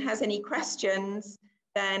anyone has any questions,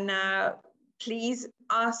 then please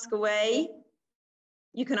ask away.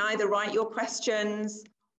 You can either write your questions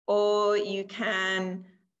or you can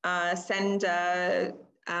send a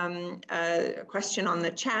question on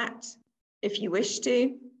the chat if you wish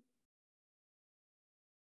to.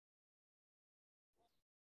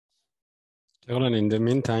 Caroline, in the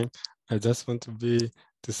meantime, I just want to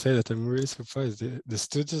say that I'm really surprised. The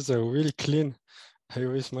studios are really clean. I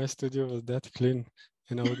wish my studio was that clean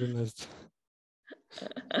and organized.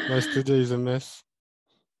 My studio is a mess.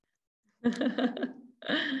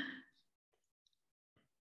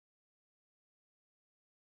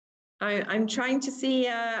 I'm trying to see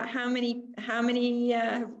how many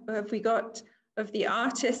have we got of the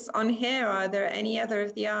artists on here. Are there any other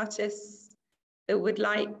of the artists that would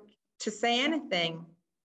like to say anything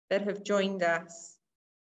that have joined us?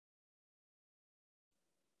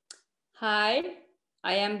 Hi,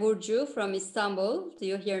 I am Burcu from Istanbul. Do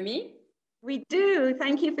you hear me? We do.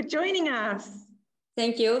 Thank you for joining us.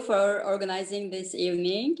 Thank you for organizing this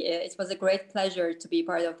evening. It was a great pleasure to be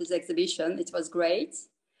part of this exhibition. It was great.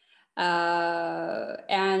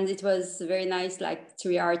 And it was very nice, like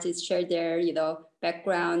 3 artists shared their,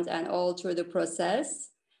 background and all through the process.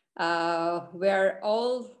 We're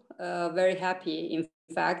all very happy, in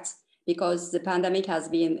fact, because the pandemic has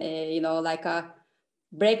been, like a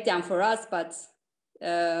breakdown for us, but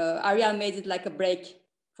Ariel made it like a break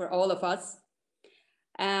for all of us.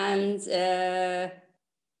 And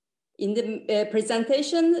in the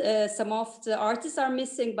presentation, some of the artists are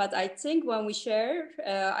missing, but I think when we share,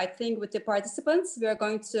 I think with the participants, we are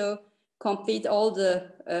going to complete all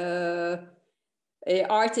the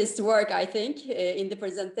artist work, I think, in the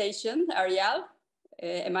presentation. Ariel,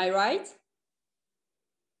 am I right?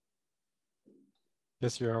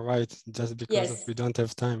 Yes, you are right. Just because we don't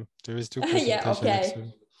have time. There is 2 presentations. Yeah, okay.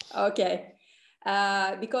 Actually. Okay.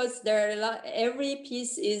 Because there are every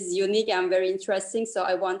piece is unique and very interesting. So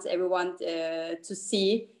I want everyone to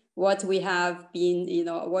see what we have been,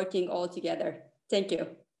 working all together. Thank you.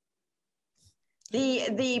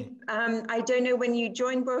 I don't know when you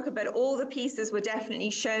joined Broker, but all the pieces were definitely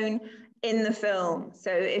shown in the film.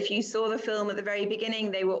 So if you saw the film at the very beginning,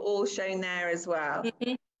 they were all shown there as well.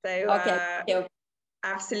 Mm-hmm. So okay, thank you.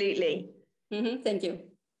 Absolutely. Mm-hmm. Thank you.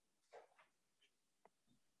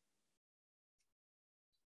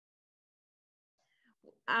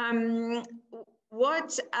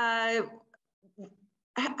 What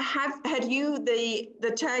had you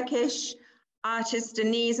the Turkish artist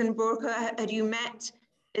Denise and Burka, had you met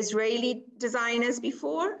Israeli designers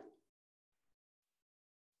before?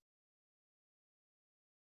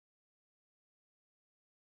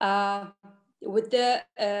 With the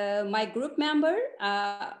my group member,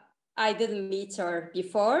 I didn't meet her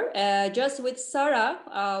before. Just with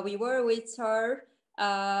Sarah, we were with her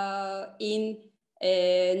in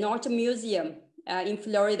North Museum in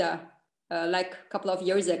Florida, like a couple of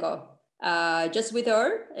years ago. Just with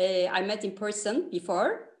her, I met in person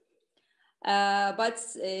before. But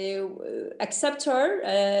except her,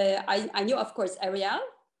 I knew, of course, Ariel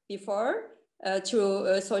before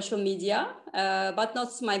through social media, but not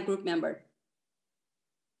my group member.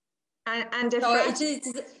 And so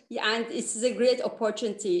it's a great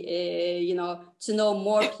opportunity, you know, to know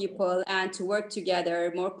more people and to work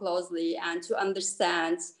together more closely and to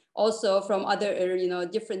understand also from other, you know,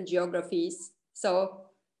 different geographies. So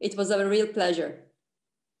it was a real pleasure.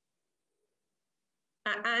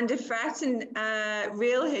 And Efrat and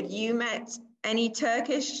Real, had you met any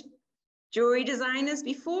Turkish jewelry designers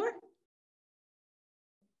before?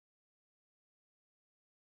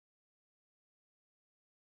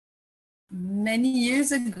 Many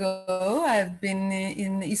years ago, I've been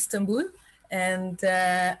in Istanbul, and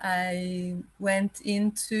I went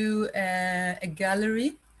into a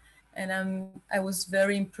gallery, and I was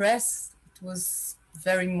very impressed. It was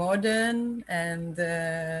very modern and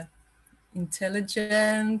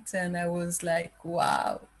intelligent, and I was like,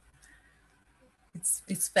 wow, it's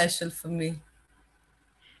special for me.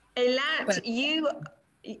 Eilat,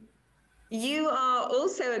 you are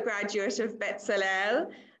also a graduate of Bezalel,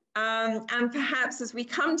 and perhaps as we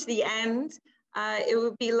come to the end, it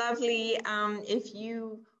would be lovely if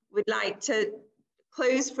you would like to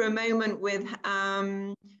close for a moment with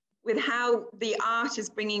how the art is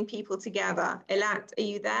bringing people together. Eilat, are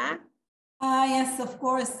you there? Yes, of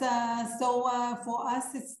course. For us,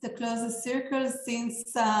 it's the closest circle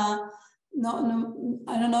since, I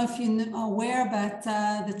don't know if you're aware, but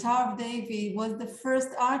the Tower of David was the first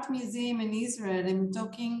art museum in Israel. I'm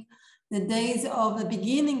talking the days of the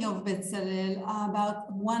beginning of Bezalel,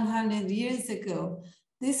 about 100 years ago.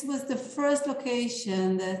 This was the first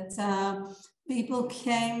location that people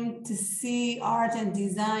came to see art and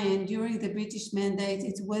design during the British Mandate.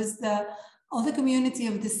 It was all the community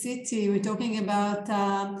of the city. We're talking about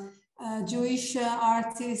Jewish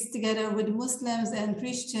artists together with Muslims and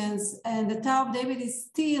Christians. And the Tower of David is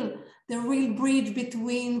still the real bridge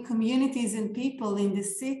between communities and people in the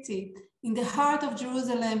city, in the heart of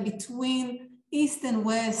Jerusalem, between East and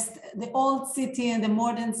West, the old city and the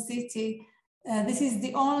modern city. This is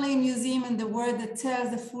the only museum in the world that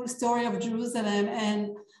tells the full story of Jerusalem.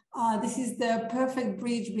 And this is the perfect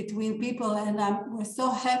bridge between people. And we're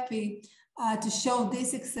so happy to show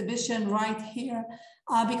this exhibition right here,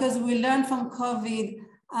 because we learned from COVID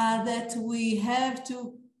that we have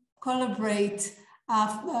to collaborate,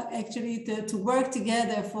 actually to work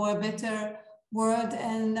together for a better world.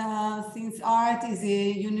 And since art is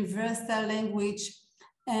a universal language,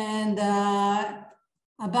 and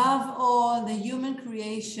above all, the human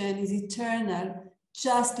creation is eternal,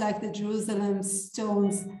 just like the Jerusalem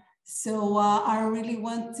stones. So I really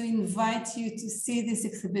want to invite you to see this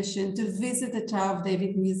exhibition, to visit the Tower of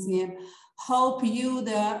David Museum. Hope you,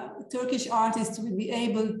 the Turkish artists, will be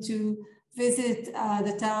able to visit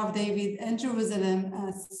the Tower of David and Jerusalem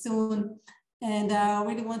soon. And I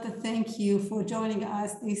really want to thank you for joining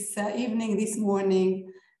us this evening, this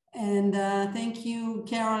morning. And thank you,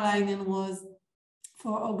 Caroline and Rose,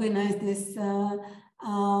 for organizing this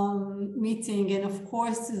meeting, and of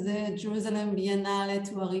course to the Jerusalem Biennale,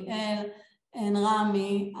 to Ariel and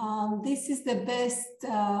Rami. This is the best,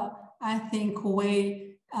 I think,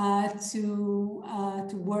 way to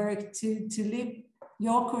work, to live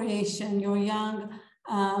your creation, your young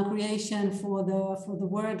creation for the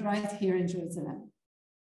world right here in Jerusalem.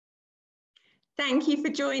 Thank you for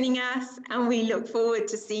joining us, and we look forward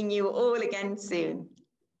to seeing you all again soon.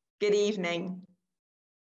 Good evening.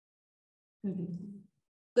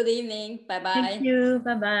 Good evening. Bye-bye. Thank you.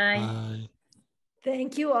 Bye-bye. Bye.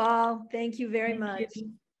 Thank you all. Thank you very much.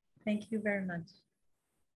 Thank you very much.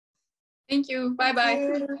 Thank you.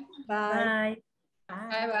 Bye-bye. Bye.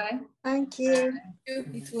 Bye-bye. Thank you.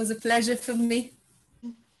 It was a pleasure for me.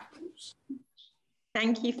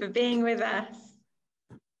 Thank you for being with us.